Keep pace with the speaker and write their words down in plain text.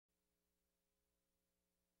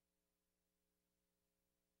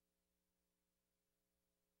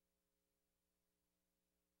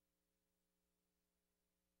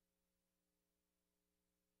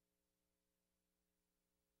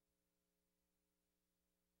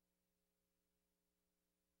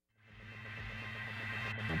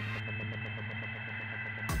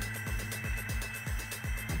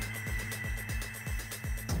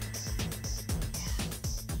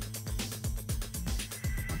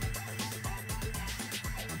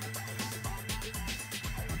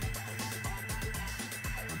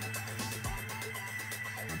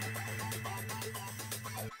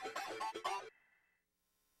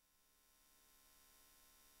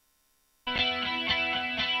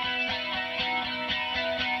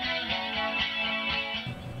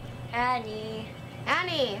Annie.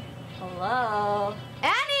 Annie! Hello.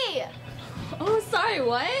 Annie! Oh, sorry,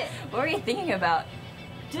 what? What were you thinking about?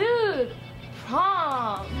 Dude,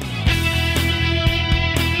 prom!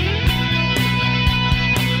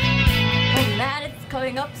 Oh man, it's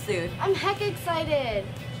coming up soon. I'm heck excited.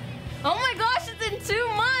 Oh my gosh, it's in 2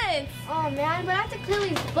 months! Oh man, but I have to clear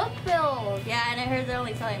these book bills. Yeah, and I heard they're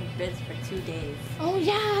only selling bids for 2 days. Oh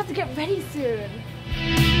yeah, I have to get ready soon.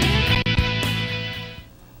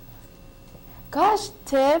 Gosh,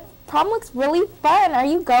 Tiff, prom looks really fun. Are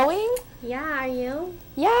you going? Yeah, are you?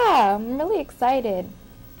 Yeah, I'm really excited.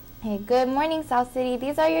 Hey, good morning, South City.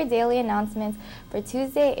 These are your daily announcements for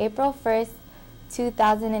Tuesday, April 1st,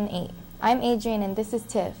 2008. I'm Adrian, and this is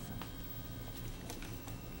Tiff.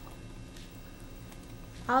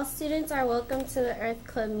 All students are welcome to the Earth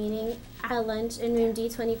Club meeting at lunch in room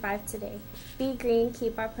D25 today. Be green,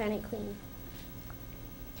 keep our planet clean.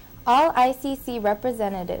 All ICC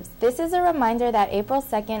representatives, this is a reminder that April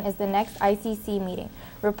 2nd is the next ICC meeting.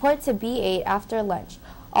 Report to B8 after lunch.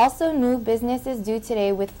 Also, new business is due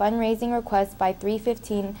today with fundraising requests by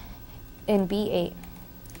 3:15 in B8.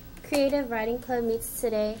 Creative Writing Club meets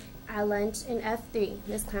today at lunch in F3,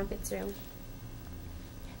 Ms. Clampett's room.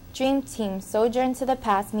 Dream Team Sojourn to the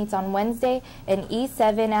Past meets on Wednesday in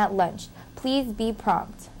E7 at lunch. Please be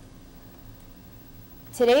prompt.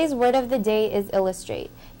 Today's word of the day is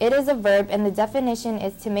illustrate. It is a verb, and the definition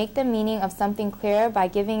is to make the meaning of something clearer by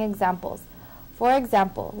giving examples. For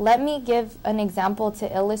example, let me give an example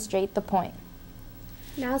to illustrate the point.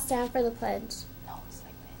 Now stand for the pledge. No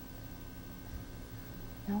segment.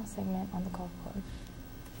 No segment on the golf course.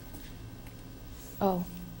 Oh.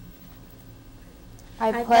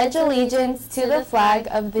 I pledge allegiance to the flag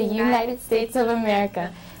of the United States of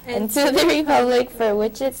America and to the republic for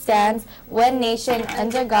which it stands, one nation,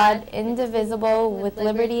 under God, indivisible, with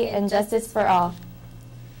liberty and justice for all.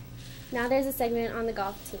 Now there's a segment on the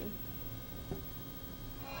golf team.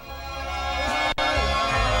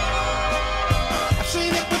 I've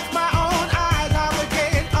seen it with my own eyes, how it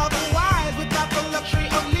get otherwise without the luxury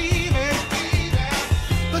of leaving.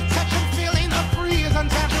 The touch and feeling of free is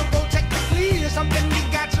untangible technically, is something you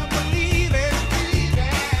got to believe in.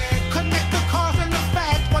 Connect the cause and the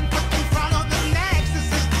fact, one foot in front of the next. This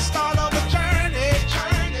is the start of a journey.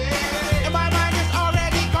 And my mind is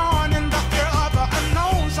already gone, and the fear of the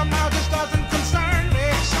unknown somehow just doesn't concern me.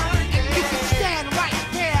 And you can stand right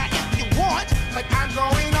there if you want, but I'm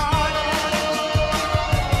going on.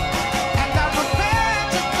 And I'm prepared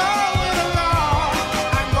to go it alone.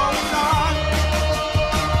 I'm going on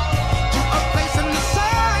to a place in the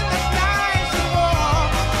sun that's nice and warm.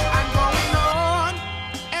 I'm going on,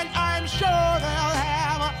 and I'm sure they'll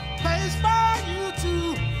have a place for you too.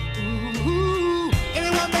 Ooh,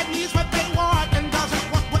 anyone that needs what they want and doesn't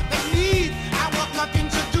want what they need, I want nothing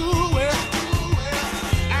to do with.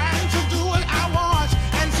 And to do what I want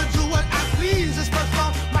and to do what I please is first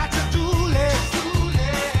on my to-do list.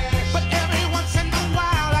 But every once in a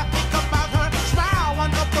while I think about her smile,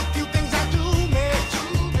 one of the few things I do miss.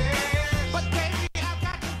 But baby, I've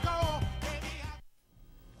got to go.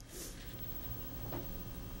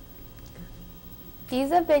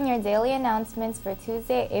 These have been your daily announcements for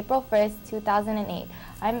Tuesday, April 1st, 2008.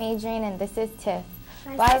 I'm Adrian, and this is Tiff.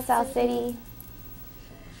 Bye, South City.